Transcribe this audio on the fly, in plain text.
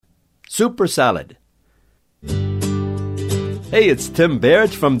Super salad. Hey, it's Tim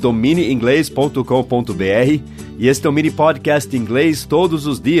Barrett from domineinglês.com.br e este é o mini podcast Inglês Todos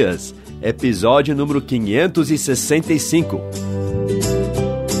os Dias, episódio número 565.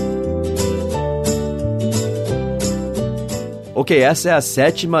 Ok, essa é a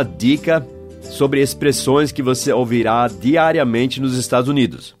 7ª dica sobre expressões que você ouvirá diariamente nos Estados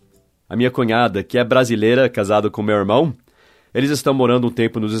Unidos. A minha cunhada, que é brasileira, casada com meu irmão, eles estão morando um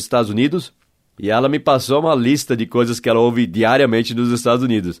tempo nos Estados Unidos e ela me passou uma lista de coisas que ela ouve diariamente nos Estados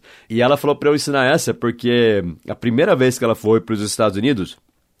Unidos. E ela falou para eu ensinar essa porque a primeira vez que ela foi para os Estados Unidos,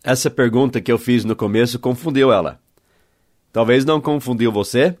 essa pergunta que eu fiz no começo confundiu ela. Talvez não confundiu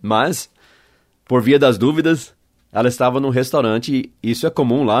você, mas, por via das dúvidas, ela estava num restaurante, e isso é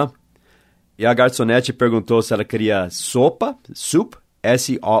comum lá, e a garçonete perguntou se ela queria sopa, soup,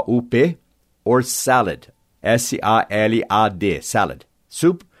 S-O-U-P, or salad, S-A-L-A-D, salad,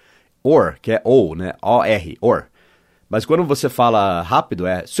 soup, or, que é ou, né, O-R, or. Mas quando você fala rápido,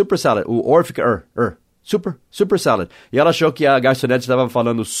 é super salad, o or fica super salad. E ela achou que a garçonete estava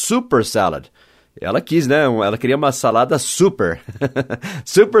falando super salad. Ela quis, né, ela queria uma salada super,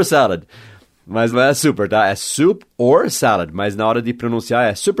 super salad. Mas não é super, tá? É soup or salad, mas na hora de pronunciar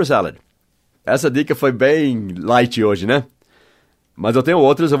é super salad. Essa dica foi bem light hoje, né? Mas eu tenho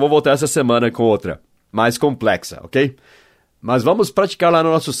outras, eu vou voltar essa semana com outra, mais complexa, ok? Mas vamos praticar lá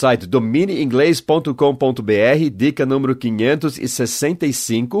no nosso site, domineinglês.com.br, dica número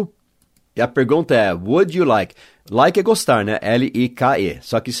 565. E a pergunta é, would you like? Like é gostar, né? L-I-K-E.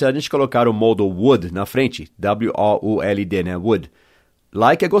 Só que se a gente colocar o modo would na frente, W-O-U-L-D, né? Would.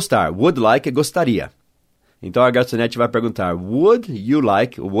 Like é gostar. Would like é gostaria. Então a garçonete vai perguntar, would you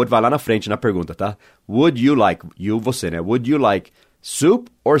like? O would vai lá na frente na pergunta, tá? Would you like? You, você, né? Would you like soup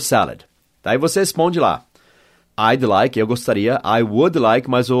or salad? Daí você responde lá. I'd like, eu gostaria. I would like,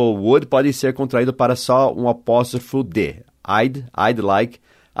 mas o would pode ser contraído para só um apóstrofo D. I'd like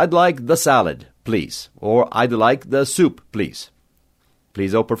the salad, please. Or I'd like the soup, please.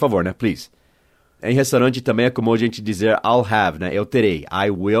 Please é o por favor, né? Please. Em restaurante também é comum a gente dizer I'll have, né? Eu terei.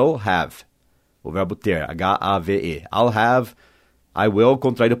 I will have. O verbo ter, H-A-V-E. I'll have, I will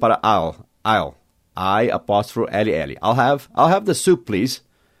contraído para I'll. I apóstrofo L-L. I'll have the soup, please.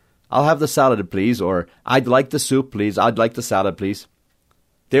 I'll have the salad, please. Or I'd like the soup, please. I'd like the salad, please.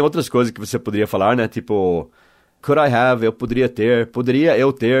 Tem outras coisas que você poderia falar, né? Tipo, could I have, eu poderia ter. Poderia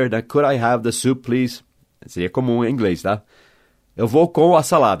eu ter, né? Could I have the soup, please? Seria comum em inglês, tá? Eu vou com a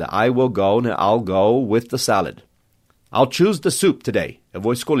salada. I will go, né? I'll go with the salad. I'll choose the soup today. Eu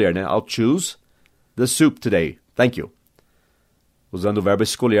vou escolher, né? I'll choose the soup today. Thank you. Usando o verbo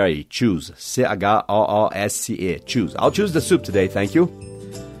escolher aí. Choose. C-H-O-O-S-E. Choose. I'll choose the soup today. Thank you.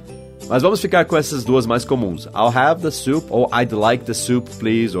 Mas vamos ficar com essas duas mais comuns. I'll have the soup, ou I'd like the soup,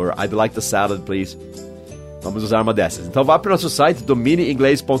 please, or I'd like the salad, please. Vamos usar uma dessas. Então vá para o nosso site,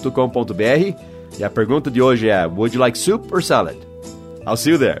 domineinglês.com.br, e a pergunta de hoje é, would you like soup or salad? I'll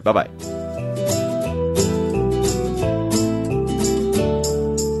see you there. Bye-bye.